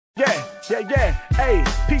Yeah, hey,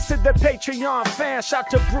 peace to the Patreon fans.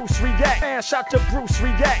 Shout to Bruce React. Fan, shout to Bruce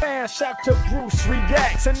React. Fan, shout to Bruce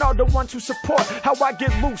Reacts. And all the ones who support how I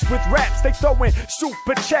get loose with raps. They throwing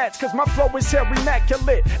super chats, cause my flow is here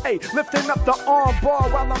immaculate. Hey, lifting up the arm bar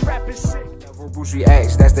while I'm rapping sick. Bruce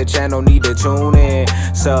Reacts, that's the channel, need to tune in.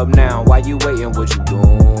 Sub now, why you waiting, what you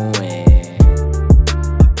doing?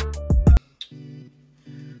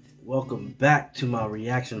 Welcome back to my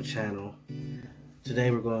reaction channel.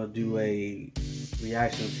 Today we're going to do a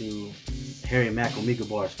reaction to Mack Omegle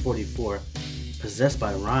bars 44, Possessed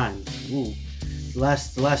by Rhymes. Ooh. The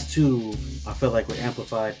last two I felt like were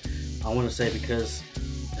amplified. I want to say because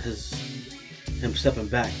him stepping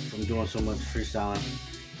back from doing so much freestyling.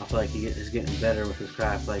 I feel like he is getting better with his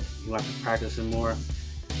craft. Like, he might be practicing more,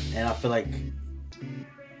 and I feel like,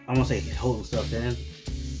 I won't say he's holding stuff in,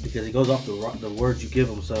 because he goes off the words you give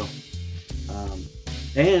him. So,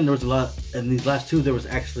 and there was a lot in these last two. He was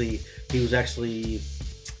actually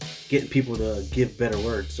getting people to give better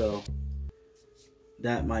words. So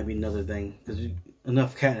that might be another thing, because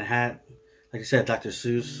enough cat in a hat, like I said, Dr.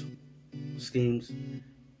 Seuss schemes.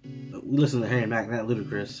 We listen to Harry Mack, not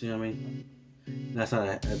Ludacris. You know what I mean? That's not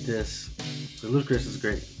a diss. The Ludacris is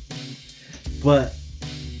great. But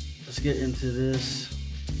let's get into this.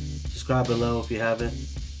 Subscribe below if you haven't.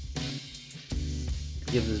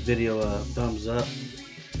 Give this video a thumbs up.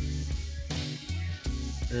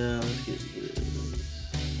 Let's get into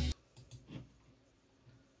this.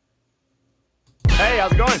 Hey,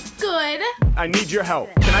 how's it going? Good. I need your help.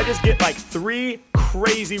 Can I just get like 3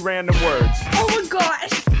 crazy random words? Oh my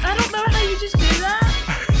gosh. I don't know how you just do that.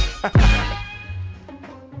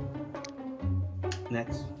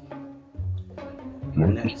 Next.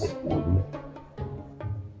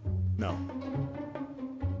 No.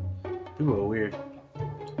 People are weird.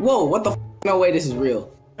 Whoa, what the f? No way this is real.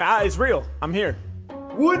 Ah, it's real. I'm here.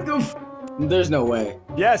 What the f? There's no way.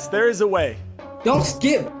 Yes, there is a way. Don't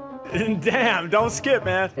skip. Damn, don't skip,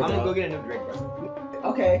 man. I'm gonna go get a new drink, bro.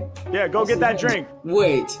 Okay. Yeah, go get that drink.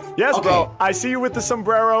 Wait. Yes, okay. bro. I see you with the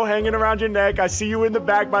sombrero hanging around your neck. I see you in the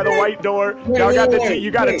back by the white door. Y'all got you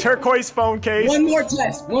got a turquoise phone case. One more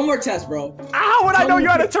test, bro. How would I know you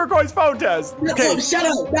had a turquoise phone test? Okay. Shut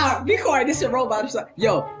up. Nah, be quiet. This is a robot.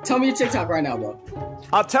 Yo, tell me your TikTok right now, bro.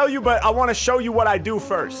 I'll tell you, but I want to show you what I do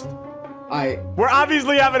first. Alright. We're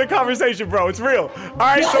obviously having a conversation, bro. It's real.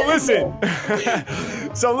 Alright, so listen.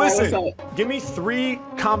 Right, give me 3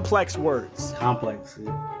 complex words. Complex.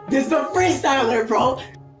 This is a freestyler, bro.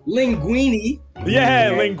 Linguini.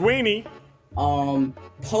 Yeah, linguini.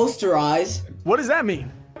 Posterize. What does that mean?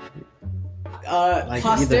 Like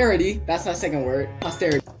posterity. That's my second word.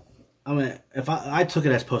 Posterity. I mean, if I took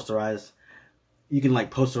it as posterize, you can like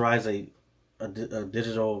posterize a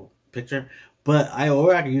digital picture. But I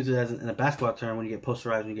could use it as in a basketball term when you get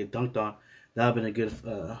posterized, when you get dunked on. That would have been a good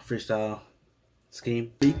freestyle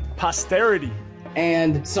scheme. Posterity.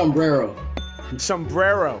 And sombrero.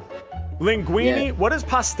 Sombrero. Linguini. Yeah. What does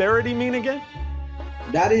posterity mean again?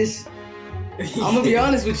 That is, I'm gonna be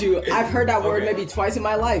honest with you. I've heard that word maybe twice in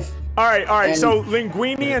my life. All right. So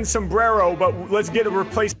linguini and sombrero, but let's get a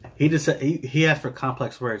replacement. He just said he asked for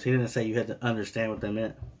complex words. He didn't say you had to understand what they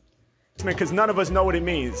meant. Because none of us know what it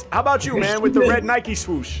means. How about you, man, with the red Nike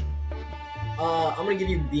swoosh? I'm gonna give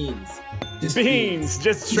you beans. Just beans.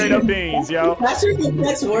 Just straight up beans, yo. That's your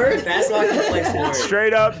complex word? That's my complex word.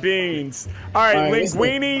 Straight up beans. All right,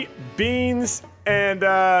 linguini, beans, and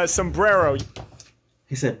sombrero.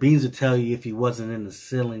 He said beans would tell you if he wasn't in the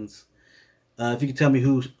ceilings. If you could tell me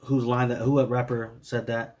who rapper said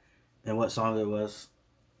that and what song it was,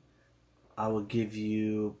 I would give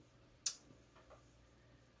you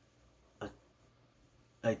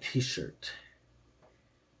a t-shirt,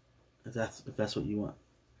 if that's what you want.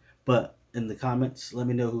 But in the comments, let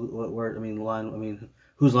me know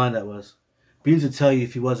whose line that was. Beans would tell you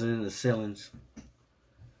if he wasn't in the ceilings.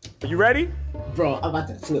 Are you ready? Bro, I'm about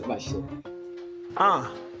to flip my shit.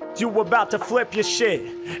 You about to flip your shit.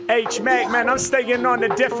 Mack, man, I'm staying on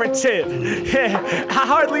a different tip. Yeah, I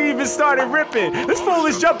hardly even started ripping. This fool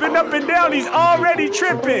is jumping up and down, he's already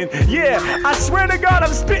tripping. Yeah, I swear to God,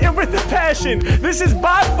 I'm spitting with a passion. This is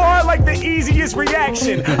by far like the easiest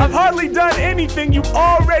reaction. I've hardly done anything, you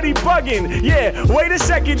already bugging. Yeah, wait a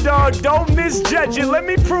second, dog, don't misjudge it. Let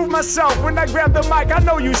me prove myself when I grab the mic, I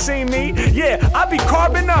know you seen me. Yeah, I be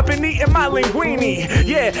carving up and eating my linguini.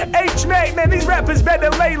 Yeah, Mack, man, these rappers better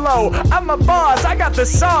lay J-Lo. I'm a boss, I got the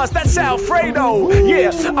sauce, that's Alfredo.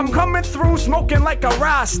 Yeah, I'm coming through smoking like a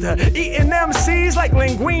Rasta, eating MCs like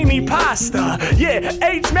linguine pasta. Yeah,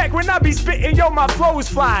 H-Mac, when I be spitting, yo, my flow's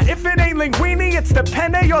fly. If it ain't linguine, it's the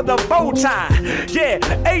penne or the bow tie. Yeah,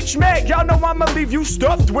 H-Mac, y'all know I'ma leave you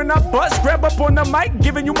stuffed when I bust. Grab up on the mic,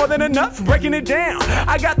 giving you more than enough, breaking it down.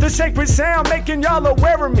 I got the sacred sound, making y'all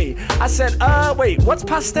aware of me. I said, wait, what's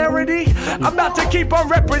posterity? I'm about to keep on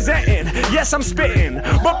representing. Yes, I'm spitting,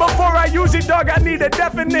 but before I use it, dog, I need a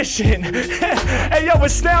definition. Hey, yo,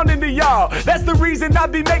 astounding to y'all. That's the reason I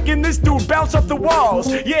be making this dude bounce off the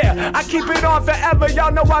walls. Yeah, I keep it on forever.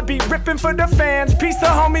 Y'all know I be ripping for the fans. Peace to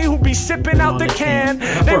homie who be sipping out the can.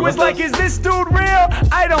 They was like, is this dude real?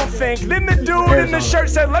 I don't think. Then the dude in the shirt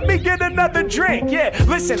said, let me get another drink. Yeah,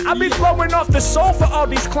 listen, I be flowing off the soul for all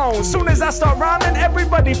these clones. Soon as I start rhyming,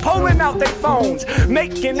 everybody pulling out their phones,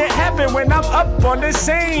 making it happen when I'm up on the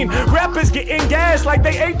scene. Rappers getting gas like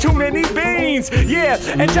they ate too many beans. Yeah,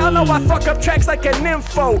 and y'all know I fuck up tracks like an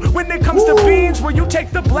nympho. When it comes to beans, will you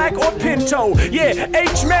take the black or pinto? Yeah,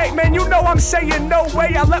 H-Mac, man, you know I'm saying no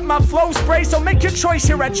way. I let my flow spray, so make your choice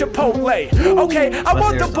here at Chipotle. Okay, I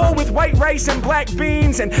want the bowl with white rice and black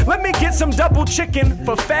beans, and let me get some double chicken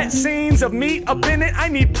for fat scenes of meat up in it. I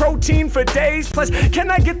need protein for days. Plus,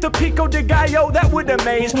 can I get the pico de gallo? That would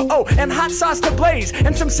amaze. Oh, and hot sauce to blaze,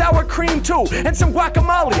 and some sour cream too, and some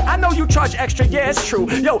guacamole. I know you charge extra, yeah, it's true.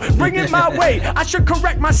 Yo, bring it my way. I should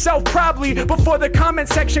correct myself probably before the comment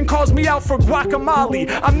section calls me out for guacamole.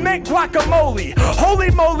 I meant guacamole.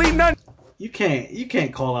 Holy moly, none. You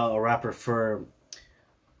can't call out a rapper for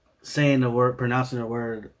saying the word, pronouncing the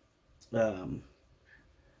word a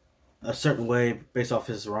certain way based off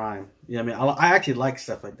his rhyme. You know what I mean? I actually like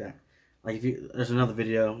stuff like that. Like there's another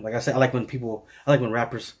video. Like I said, I like when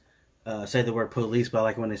rappers say the word police, but I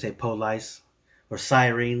like when they say police or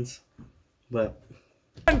sirens. But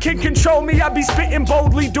can control me, I be spitting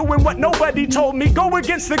boldly, doing what nobody told me. Go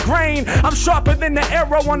against the grain, I'm sharper than the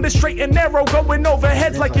arrow on the straight and narrow, going over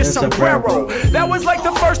heads like your sombrero. That was like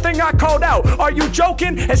the first thing I called out. Are you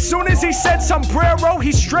joking? As soon as he said sombrero,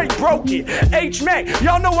 he straight broke it. H-Mac,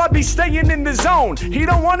 y'all know I be staying in the zone. He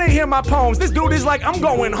don't wanna hear my poems. This dude is like, I'm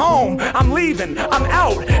going home, I'm leaving, I'm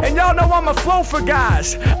out. And y'all know I'm a flow for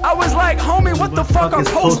guys. I was like, homie, what the fuck are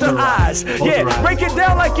poster eyes? Yeah, break it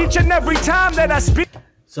down like each and every time that I speak.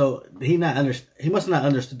 So he must not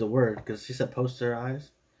understood the word because he said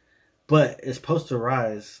posterize, but it's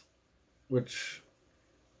posterize, which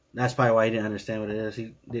that's probably why he didn't understand what it is.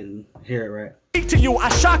 He didn't hear it right. To you, I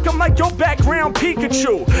shock them like your background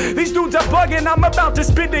Pikachu. These dudes are bugging, I'm about to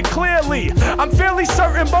spit it clearly. I'm fairly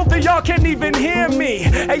certain both of y'all can't even hear me.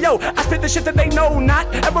 Hey yo, I spit the shit that they know not.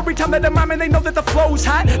 Every time that I'm rhyming, they know that the flow's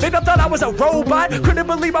hot. They done thought I was a robot, couldn't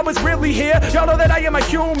believe I was really here. Y'all know that I am a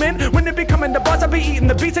human. When it be coming to bars, I be eating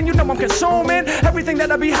the beats and you know I'm consuming everything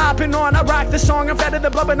that I be hopping on. I rock the song, I'm fatter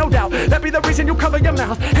than blubber, no doubt. That be the reason you cover your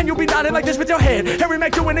mouth and you be nodding like this with your head. Harry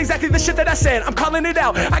Mack doing exactly the shit that I said. I'm calling it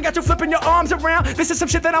out. I got you flipping your arms around. This is some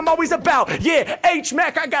shit that I'm always about. Yeah,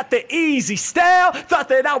 H-Mac, I got the easy style. Thought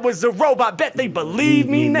that I was a robot, bet they believe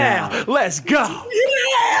me now. Let's go.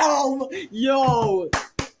 Yeah! Yo,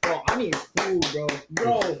 bro, I need food,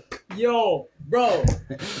 bro.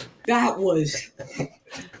 That was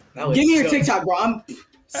give me your TikTok, bro. I'm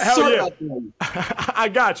Hell so yeah. about to know you. I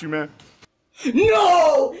got you, man.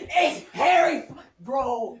 No, it's Harry,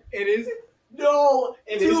 bro. It is. No,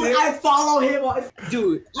 It dude, is him? I follow him on.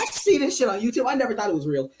 Dude, I see this shit on YouTube. I never thought it was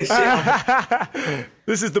real.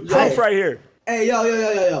 This is the proof right here. Hey,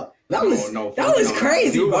 yo. That was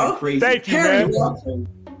crazy, You bro. went crazy. Thank you, Harry, man. bro.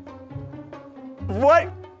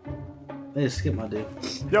 What? They just skip my dude.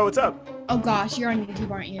 Yo, what's up? Oh gosh, you're on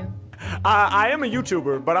YouTube, aren't you? I am a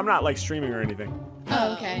YouTuber, but I'm not like streaming or anything.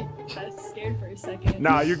 Oh, okay. I was scared for a second.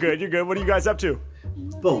 Nah, you're good. You're good. What are you guys up to?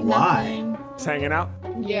 But why? Nothing. Just hanging out?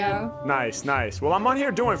 Yeah. Nice, nice. Well, I'm on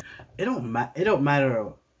here doing. It don't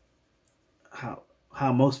matter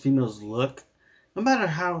how most females look. No matter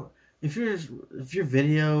how if you're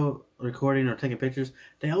video recording or taking pictures,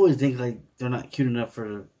 they always think like they're not cute enough for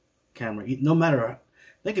the camera. No matter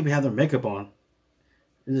they could have their makeup on.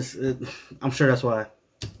 I'm sure that's why.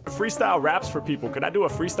 Freestyle raps for people. Could I do a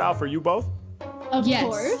freestyle for you both? Of Yes.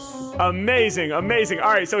 course. Amazing, amazing.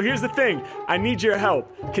 All right, so here's the thing. I need your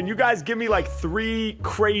help. Can you guys give me like 3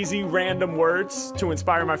 crazy random words to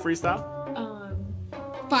inspire my freestyle?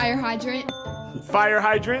 Fire hydrant. Fire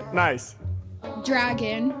hydrant, nice.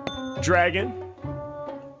 Dragon. Dragon,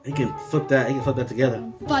 He can flip that. He can flip that together.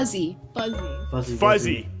 Fuzzy.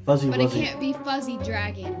 Fuzzy. Fuzzy. But it can't be fuzzy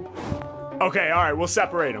dragon. Okay, all right, we'll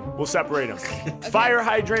separate them. Fire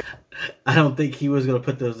hydrant. I don't think he was gonna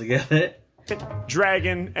put those together.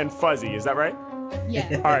 Dragon, and Fuzzy. Is that right?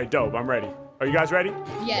 Yeah. All right, dope. I'm ready. Are you guys ready?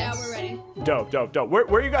 Yes. Yeah, we're ready. Dope, dope, dope. Where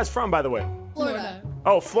are you guys from, by the way? Florida.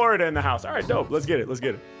 Oh, Florida in the house. All right, dope. Let's get it. Let's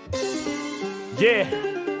get it. Yeah.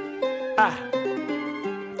 Ah.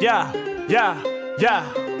 Yeah. Yeah.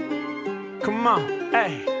 Yeah. Come on.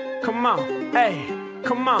 Hey. Come on. Hey.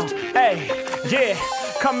 Come on. Hey. Yeah.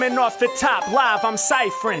 Coming off the top, live, I'm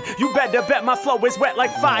ciphering. You better bet my flow is wet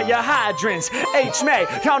like fire hydrants. H-May,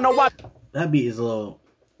 y'all know why. That beat is a little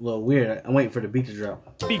weird. I'm waiting for the beat to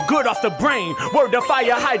drop. Be good off the brain. Word to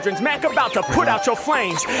fire hydrants. Mac about to put out your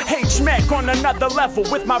flames. H-Mac on another level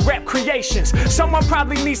with my rap creations. Someone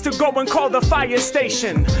probably needs to go and call the fire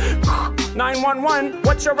station. 911,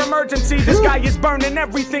 what's your emergency? This guy is burning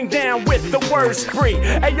everything down with the word spree.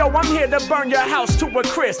 Hey yo, I'm here to burn your house to a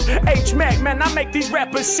crisp. H-Mac, man, I make these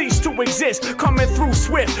rappers cease to exist. Coming through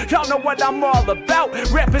swift, y'all know what I'm all about.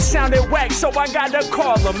 Rappers sounded whack, so I gotta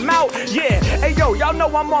call them out. Yeah, hey yo, y'all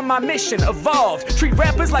know I'm on my mission, evolved. Treat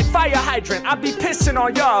rappers like fire hydrant, I be pissing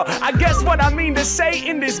on y'all. I guess what I mean to say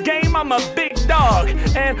in this game, I'm a big dog.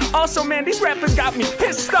 And also, man, these rappers got me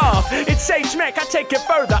pissed off. It's H-Mac, I take it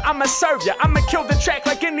further, I'ma serve ya. I'ma kill the track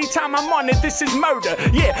like anytime I'm on it, this is murder.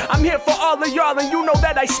 Yeah, I'm here for all of y'all and you know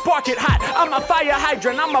that I spark it hot. I'm a fire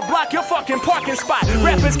hydrant, I'ma block your fucking parking spot.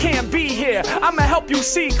 Rappers can't be here, I'ma help you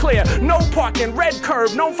see clear. No parking, red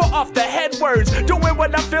curve, known for off the head words. Doing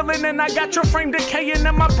what I'm feeling and I got your frame decaying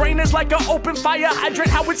and my brain is like an open fire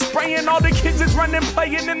hydrant. How it's spraying, all the kids is running,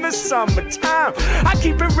 playing in the summertime. I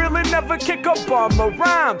keep it real and never kick a bum a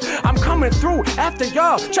rhyme. I'm coming through after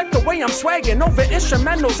y'all, check the way I'm swagging. Over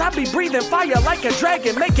instrumentals, I be breathing fire like a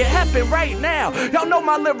dragon, make it happen right now. Y'all know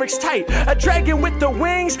my lyrics tight, a dragon with the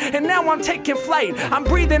wings, and now I'm taking flight. I'm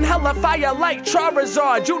breathing hella fire like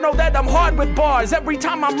Charizard. You know that I'm hard with bars. Every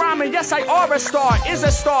time I'm rhyming, yes I are a star, is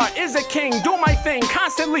a king. Do my thing,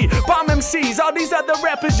 constantly bomb MCs. All these other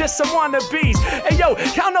rappers just some wannabes. Hey yo,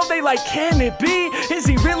 y'all know they like, can it be? Is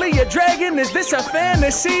he really a dragon? Is this a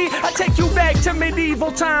fantasy? I take you back to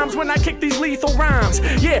medieval times when I kick these lethal rhymes.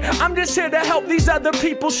 Yeah, I'm just here to help these other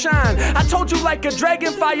people shine. I told you like a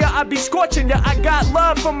dragon fire, I be scorching ya. I got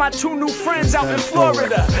love for my 2 new friends out in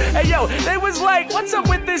Florida. Hey yo, they was like, what's up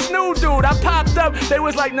with this new dude? I popped up, they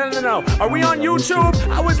was like, no, are we on YouTube?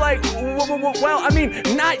 I was like, well, I mean,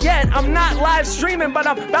 not yet. I'm not live streaming, but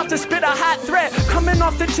I'm about to spit a hot threat. Coming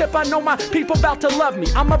off the tip, I know my people about to love me.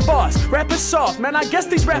 I'm a boss, rappers soft, man, I guess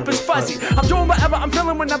these rappers fuzzy. I'm doing whatever, I'm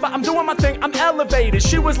feeling whenever, I'm doing my thing, I'm elevated.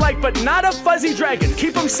 She was like, but not a fuzzy dragon,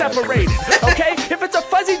 keep them separated, okay? If it's a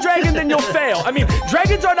fuzzy dragon, then you'll fail. I mean,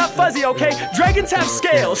 dragons are not fuzzy, okay? Dragons have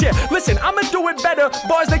scales, yeah. Listen, I'ma do it better,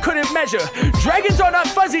 bars they couldn't measure. Dragons are not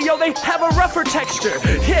fuzzy, yo, they have a rougher texture.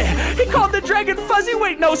 Yeah, he called the dragon fuzzy,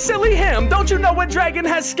 wait, no, silly him. Don't you know a dragon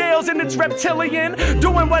has scales and it's reptilian?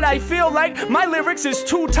 Doing what I feel like, my lyrics is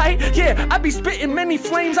too tight. Yeah, I be spitting many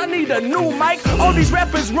flames, I need a new mic. All these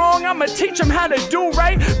rappers wrong, I'ma teach them how to do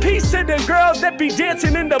right. Peace to the girls that be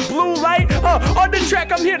dancing in the blue light. On the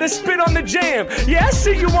track, I'm here to spit on the jam. Yeah, I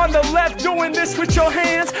see you on the left doing this with your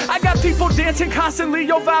hands. I got people dancing constantly,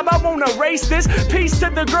 yo vibe, I won't erase this. Peace to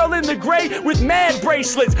the girl in the gray with mad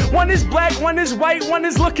bracelets. One is black, one is white, one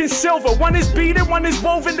is looking silver. One is beaded, one is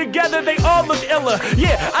woven together, they all look iller.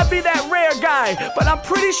 Yeah, I be that rare guy, but I'm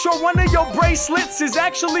pretty sure one of your bracelets is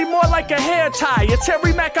actually more like a hair tie. It's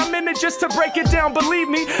Harry Mack, I'm in it just to break it down, believe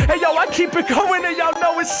me. Hey yo, I keep it going and y'all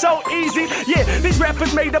know it's so easy. Yeah, these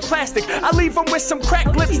rappers made of plastic, I leave them with some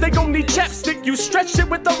cracked lips, they gon' need chapstick. You stretched it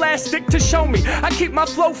with elastic to show me. I keep my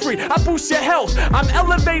flow free, I boost your health. I'm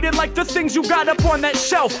elevated like the things you got up on that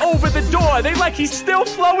shelf over the door. They like he's still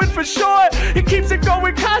flowing for sure. He keeps it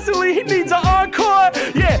going constantly, he needs an encore.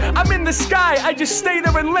 Yeah, I'm in the sky, I just stay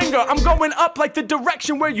there and linger. I'm going up like the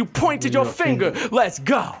direction where you pointed your finger. Let's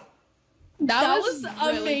go. That was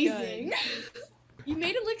really amazing. You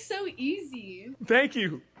made it look so easy. Thank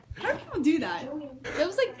you. How do people do that? That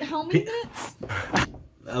was like how many minutes?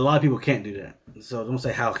 A lot of people can't do that. So don't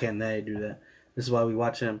say how can they do that. This is why we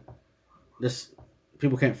watch him.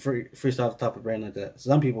 People can't freestyle off the top of the brain like that.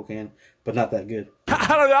 Some people can, but not that good. I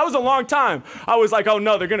don't know, that was a long time. I was like, oh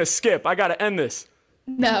no, they're gonna skip. I gotta end this.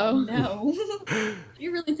 No.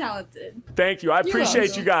 You're really talented. Thank you. I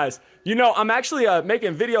appreciate you guys. You know, I'm actually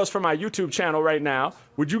making videos for my YouTube channel right now.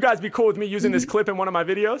 Would you guys be cool with me using this clip in one of my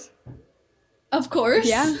videos? Of course.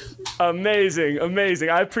 Yeah. Amazing, amazing.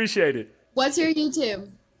 I appreciate it. What's your YouTube?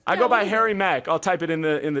 I go by Harry Mack. I'll type it in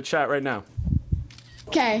the chat right now.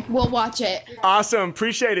 Okay, we'll watch it. Awesome.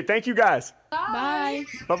 Appreciate it. Thank you guys. Bye.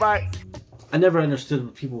 Bye-bye. I never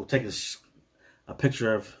understood people take a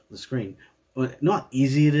picture of the screen. You know how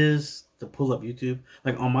easy it is to pull up YouTube.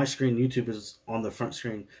 Like on my screen, YouTube is on the front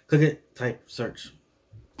screen. Click it, type search.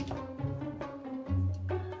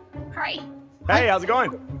 Hi. Hey, how's it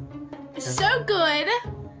going? So good.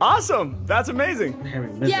 Awesome. That's amazing. Harry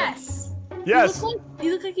Mizzo. Yes. Yes.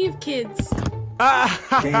 You look like you have kids.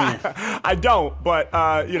 Damn. I don't, but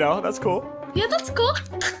you know, that's cool. Yeah, that's cool.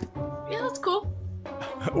 Yeah, that's cool.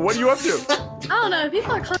 What are you up to? I don't know.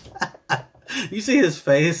 People are You see his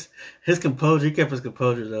face, his composure. He kept his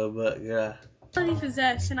composure though, but yeah. calling me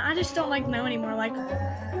possessed, and I just don't like know anymore. Like,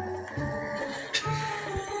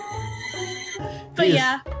 but He is-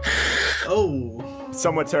 yeah, Oh.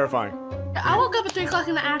 Somewhat terrifying. I woke up at 3 o'clock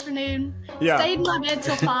in the afternoon. Yeah. Stayed in my bed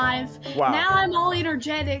till 5. Wow. Now I'm all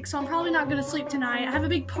energetic, so I'm probably not gonna sleep tonight. I have a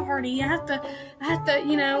big party. I have to,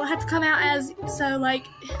 you know, I have to come out as so like.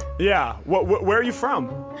 Yeah. Where are you from?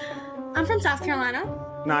 I'm from South Carolina.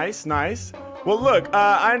 Nice, nice. Well, look,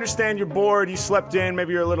 I understand you're bored. You slept in.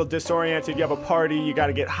 Maybe you're a little disoriented. You have a party. You got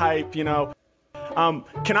to get hype. You know.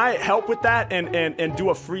 Can I help with that and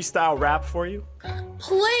do a freestyle rap for you?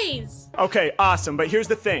 Please. Okay, awesome. But here's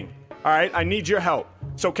the thing. All right, I need your help.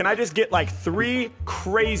 So can I just get like 3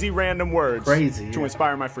 crazy random words Crazy, to yeah.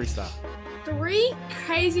 inspire my freestyle? 3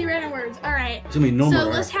 crazy random words. All right. It's gonna be normal. So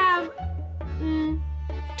right? let's have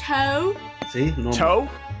toe, See, normal. Toe,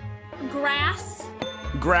 grass,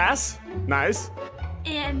 grass, nice.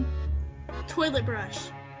 and toilet brush.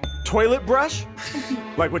 Toilet brush,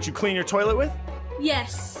 like what you clean your toilet with?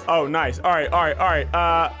 Yes. Oh, nice. All right, all right, all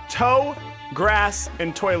right. Toe, grass,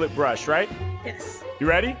 and toilet brush, right? Yes. You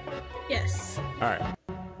ready? Yes. All right.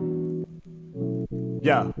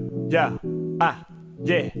 Yeah, yeah,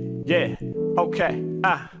 yeah, yeah. Okay,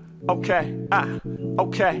 okay,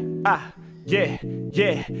 okay, yeah,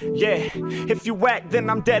 yeah, yeah. If you whack, then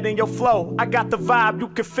I'm dead in your flow. I got the vibe you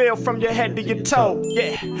can feel from your head to your toe.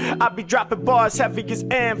 Yeah, I be dropping bars heavy as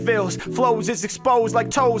anvils. Flows is exposed like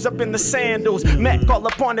toes up in the sandals. Mack all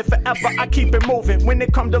up on it forever. I keep it moving when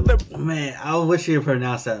it come to lyrics. Man, I wish you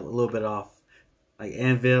pronounced that a little bit off. Like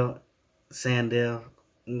Anvil, Sandale.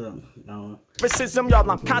 No. Criticism, y'all,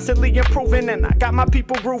 I'm constantly improving, and I got my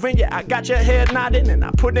people grooving. Yeah, I got your head nodding, and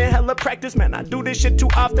I put in hella practice, man. I do this shit too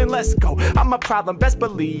often. Let's go. I'm a problem, best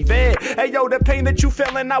believe it. Hey, yo, the pain that you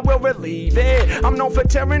feeling, I will relieve it. I'm known for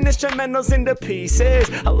tearing instrumentals into pieces.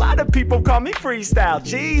 A lot of people call me freestyle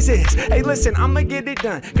Jesus. Hey, listen, I'ma get it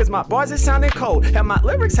done, cause my bars is sounding cold, and my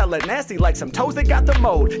lyrics hella nasty, like some toes that got the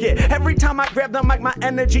mold. Yeah, every time I grab the mic, my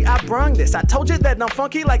energy, I brung this. I told you that I'm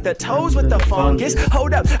funky like the toes with the fungus.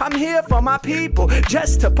 Hold up, I'm here for my people,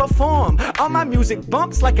 just to perform. All my music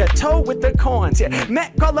bumps like a toe with the corns. Yeah,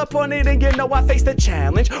 Mack all up on it, and you know I face the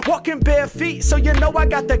challenge. Walking bare feet, so you know I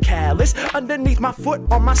got the callus underneath my foot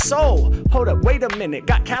on my soul. Hold up, wait a minute,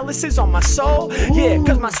 got calluses on my soul? Yeah,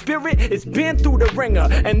 cause my spirit is been through the ringer,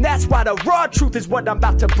 and that's why the raw truth is what I'm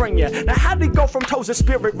about to bring ya. Now how'd it go from toes to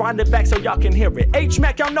spirit? Wind it back so y'all can hear it.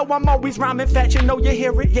 H-Mack, y'all know I'm always rhyming fat, you know you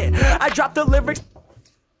hear it. Yeah, I drop the lyrics.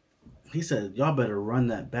 He said, y'all better run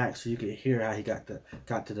that back so you can hear how he got to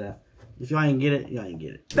that. If y'all ain't get it, y'all ain't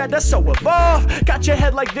get it. That's so evolved. Got your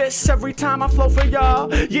head like this every time I flow for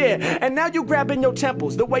y'all. Yeah, and now you grabbing your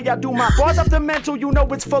temples. The way I do my bars off the mental, you know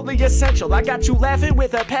it's fully essential. I got you laughing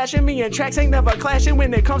with a passion. Me and tracks ain't never clashing.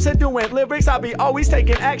 When it comes to doing lyrics, I'll be always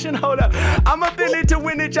taking action. Hold up, I'm up in it to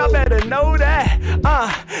win it, y'all better know that.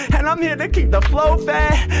 And I'm here to keep the flow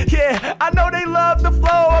fat. Yeah, I know they love the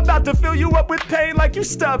flow. I'm about to fill you up with pain like you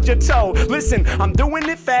stubbed your toe. Listen, I'm doing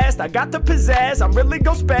it fast. I got the pizzazz. I'm really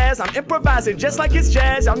gon' spaz. I'm improvising just like it's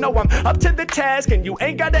jazz. Y'all know I'm up to the task, and you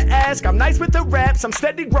ain't gotta ask. I'm nice with the raps. I'm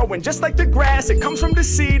steady growing just like the grass. It comes from the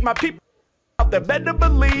seed. My people out there better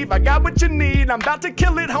believe I got what you need. I'm about to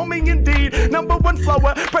kill it, homie, indeed. #1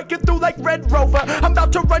 flower, breaking through like Red Rover. I'm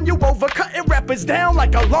about to run you over, cutting rappers down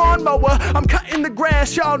like a lawnmower. I'm cutting the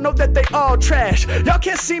grass, y'all know that they all trash. Y'all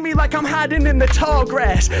can't see me like I'm hiding in the tall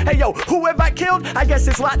grass. Hey yo, who have I killed? I guess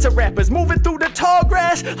it's lots of rappers moving through the tall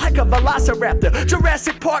grass like a velociraptor.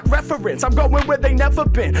 Jurassic Park reference, I'm going where they never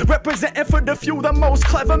been. Representing for the few, the most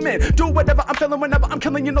clever men. Do whatever I'm feeling whenever I'm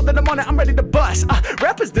killing, you know that I'm on it, I'm ready to bust.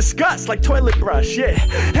 Rappers discuss like toilet brush, yeah.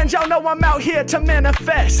 And y'all know I'm out here to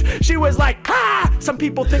manifest. She was like, ah! Some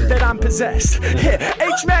people think that I'm possessed. Yeah,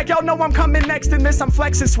 H-Mack, y'all know I'm coming next in this. I'm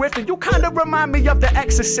flexing swift, and you kinda remind me of The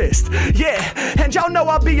Exorcist. Yeah, and y'all know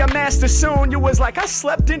I'll be a master soon. You was like, I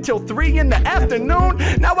slept until 3 in the afternoon.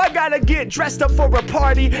 Now I gotta get dressed up for a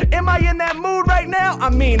party. Am I in that mood right now? I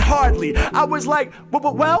mean, hardly. I was like,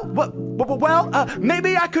 well,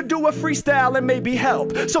 maybe I could do a freestyle and maybe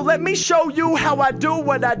help. So let me show you how I do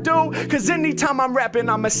what I do. Cause anytime I'm rapping,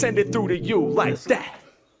 I'ma send it through to you like that.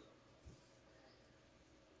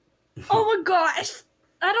 Oh my gosh.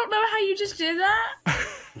 I don't know how you just did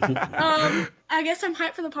that. I guess I'm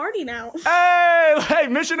hyped for the party now. Hey,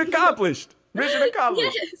 mission accomplished. Mission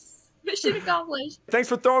accomplished. Yes, mission accomplished. Thanks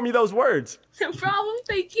for throwing me those words. No problem.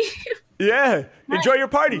 Thank you. Yeah, enjoy your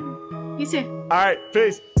party. You too. All right,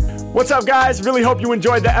 peace. What's up, guys? Really hope you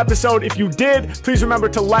enjoyed the episode. If you did, please remember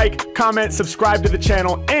to like, comment, subscribe to the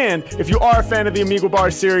channel. And if you are a fan of the Omegle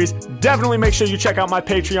Bars series, definitely make sure you check out my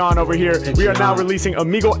Patreon over here. We are now releasing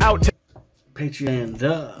Omegle Out. Patreon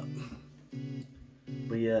up.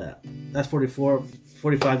 But yeah, that's 44.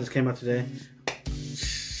 45 just came out today.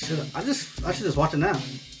 I should just watch it now.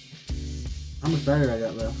 How much battery I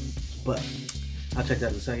got left? But I'll check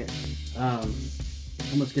that in a second.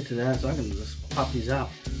 Let's get to that so I can just pop these out.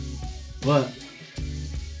 But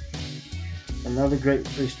another great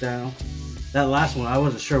freestyle. That last one, I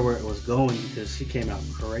wasn't sure where it was going because she came out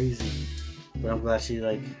crazy. But I'm glad she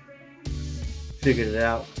like figured it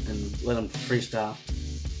out and let him freestyle.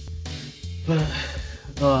 But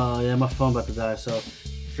oh yeah, my phone about to die, so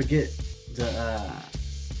forget the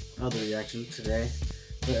other reaction today.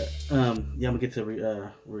 But yeah, I'm gonna get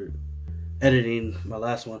to editing my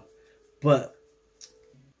last one. But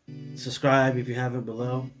subscribe if you haven't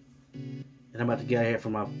below. And I'm about to get out of here for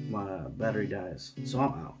my battery dies. So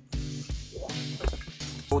I'm out.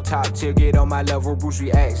 Top tier, get on my level, Bruce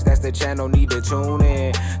reacts. That's the channel, need to tune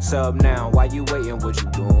in. Sub now, why you waiting, what you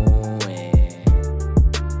doing?